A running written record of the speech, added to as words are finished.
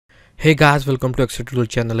Hey guys, welcome to Excel tutorial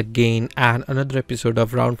channel again and another episode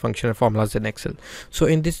of round function and formulas in Excel. So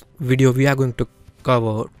in this video we are going to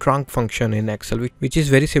cover trunc function in Excel, which is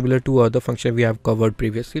very similar to other function we have covered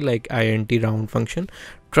previously, like int round function.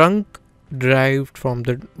 Trunc derived from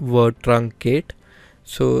the word truncate.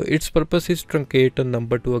 So its purpose is truncate a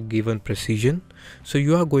number to a given precision. So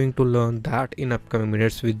you are going to learn that in upcoming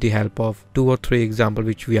minutes with the help of 2 or 3 examples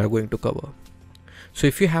which we are going to cover. So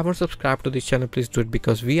if you haven't subscribed to this channel, please do it,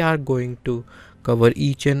 because we are going to cover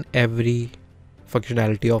each and every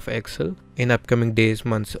functionality of Excel in upcoming days,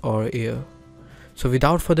 months or year. So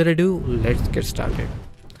without further ado, let's get started.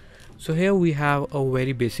 So here we have a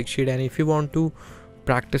very basic sheet, and if you want to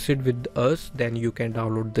practice it with us, then you can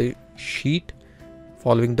download the sheet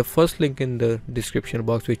following the first link in the description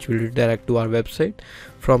box, which will redirect to our website.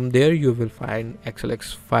 From there you will find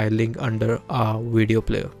XLX file link under our video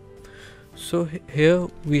player. So here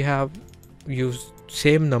we have used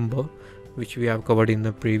same number which we have covered in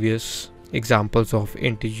the previous examples of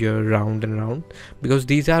integer, round and round, because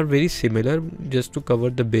these are very similar, just to cover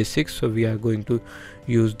the basics. So we are going to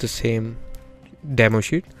use the same demo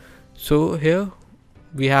sheet. So here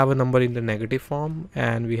we have a number in the negative form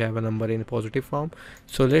and we have a number in a positive form.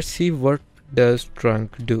 So let's see what does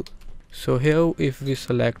trunc do. So here if we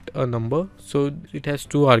select a number, so it has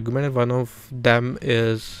 2 arguments and one of them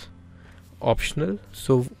is optional.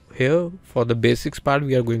 So here for the basics part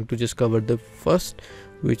we are going to just cover the first,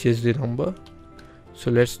 which is the number. So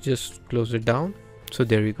let's just close it down. So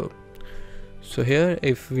there we go. So here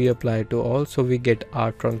if we apply to all, so we get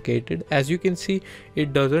r truncated. As you can see,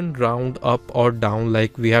 it doesn't round up or down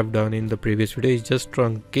like we have done in the previous video. It's just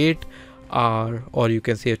truncate r, or you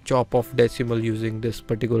can say a chop of decimal using this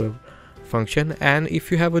particular function. And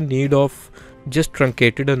if you have a need of just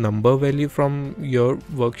truncated a number value from your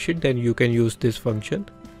worksheet, then you can use this function.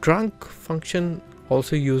 Trunc function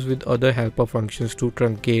also used with other helper functions to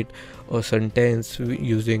truncate a sentence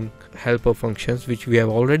using helper functions, which we have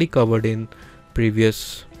already covered in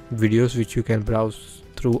previous videos, which you can browse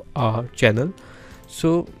through our channel.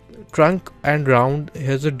 So trunc and round,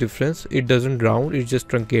 here's a difference. It doesn't round, it just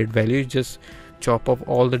truncate value. It just chop off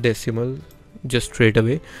all the decimal just straight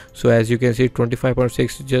away. So as you can see,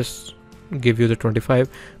 25.6 just give you the 25,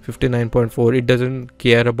 59.4, it doesn't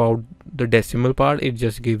care about the decimal part, it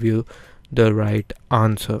just give you the right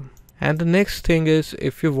answer. And the next thing is,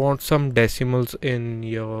 if you want some decimals in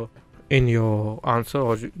your answer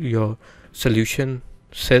or your solution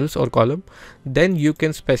cells or column, then you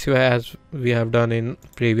can specify, as we have done in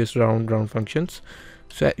previous round functions.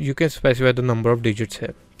 So you can specify the number of digits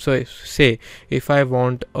here. So say if I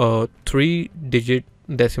want a 3-digit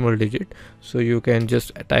decimal digit, so you can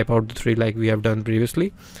just type out the 3 like we have done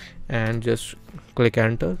previously and just click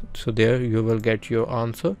enter. So there you will get your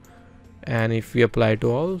answer. And if we apply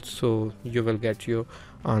to all, so you will get your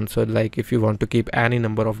answer, like if you want to keep any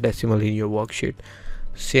number of decimal in your worksheet.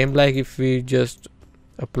 Same like if we just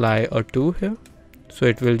apply a 2 here, so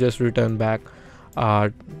it will just return back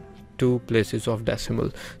our 2 places of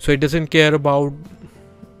decimal. So it doesn't care about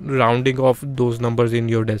rounding off those numbers in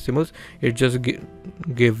your decimals, it just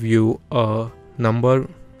give you a number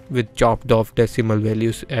with chopped off decimal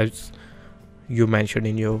values as you mentioned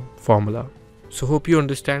in your formula. So hope you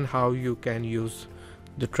understand how you can use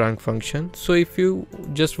the trunc function. So if you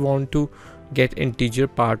just want to get integer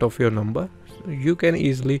part of your number, you can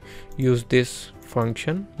easily use this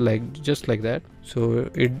function just like that. So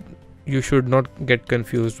you should not get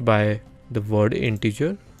confused by the word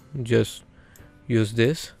integer, just use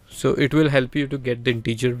this. So it will help you to get the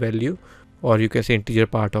integer value, or you can say integer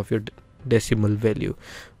part of your decimal value.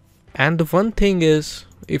 And the one thing is,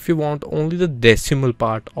 if you want only the decimal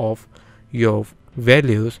part of your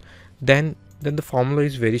values, then the formula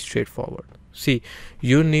is very straightforward. See,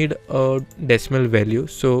 you need a decimal value,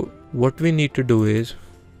 so what we need to do is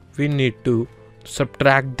we need to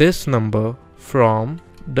subtract this number from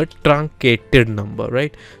the truncated number,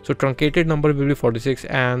 right? So truncated number will be 46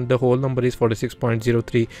 and the whole number is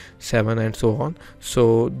 46.037 and so on.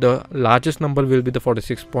 So the largest number will be the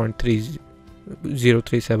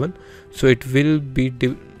 46.3037, so it will be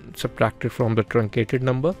subtracted from the truncated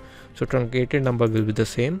number. So truncated number will be the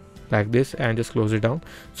same like this, and just close it down.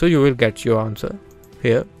 So you will get your answer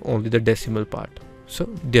here, only the decimal part. So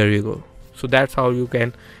there you go. So that's how you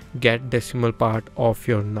can get decimal part of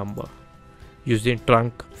your number using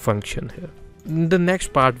trunc function here. In the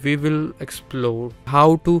next part we will explore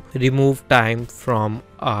how to remove time from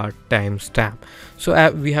our timestamp.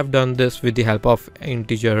 So we have done this with the help of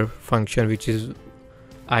integer function, which is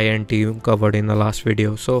int covered in the last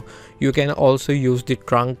video. So you can also use the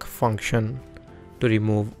trunc function to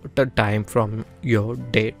remove the time from your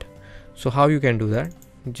date. So how you can do that?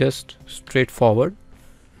 Just straightforward.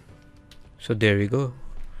 So there we go.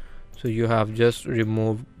 So you have just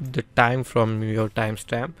removed the time from your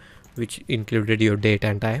timestamp, which included your date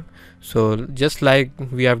and time. So just like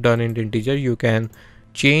we have done in integer, you can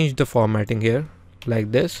change the formatting here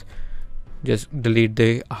like this. Just delete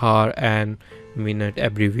the hour and minute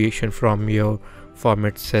abbreviation from your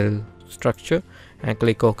format cell structure and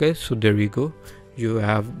click OK. So there we go. You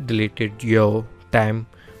have deleted your time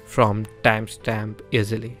from timestamp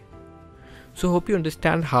easily. So hope you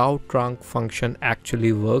understand how trunc function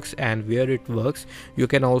actually works and where it works. You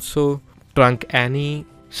can also trunc any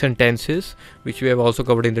sentences, which we have also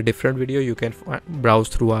covered in the different video. You can browse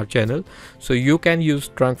through our channel. So you can use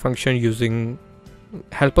trunc function using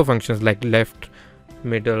helper functions like left,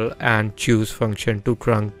 middle and choose function to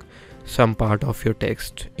trunc some part of your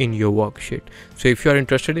text in your worksheet. So if you are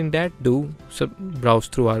interested in that, do browse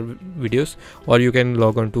through our videos, or you can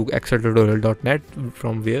log on to exceltutorial.net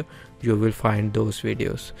from where you will find those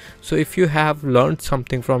videos. So if you have learned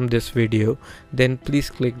something from this video, then please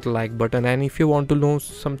click the like button, and if you want to know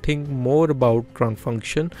something more about trunc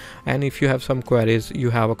function, and if you have some queries, you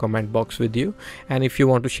have a comment box with you, and if you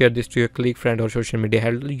want to share this to your colleague, friend or social media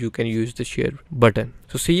handle, you can use the share button.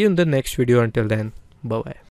 So see you in the next video. Until then, bye bye.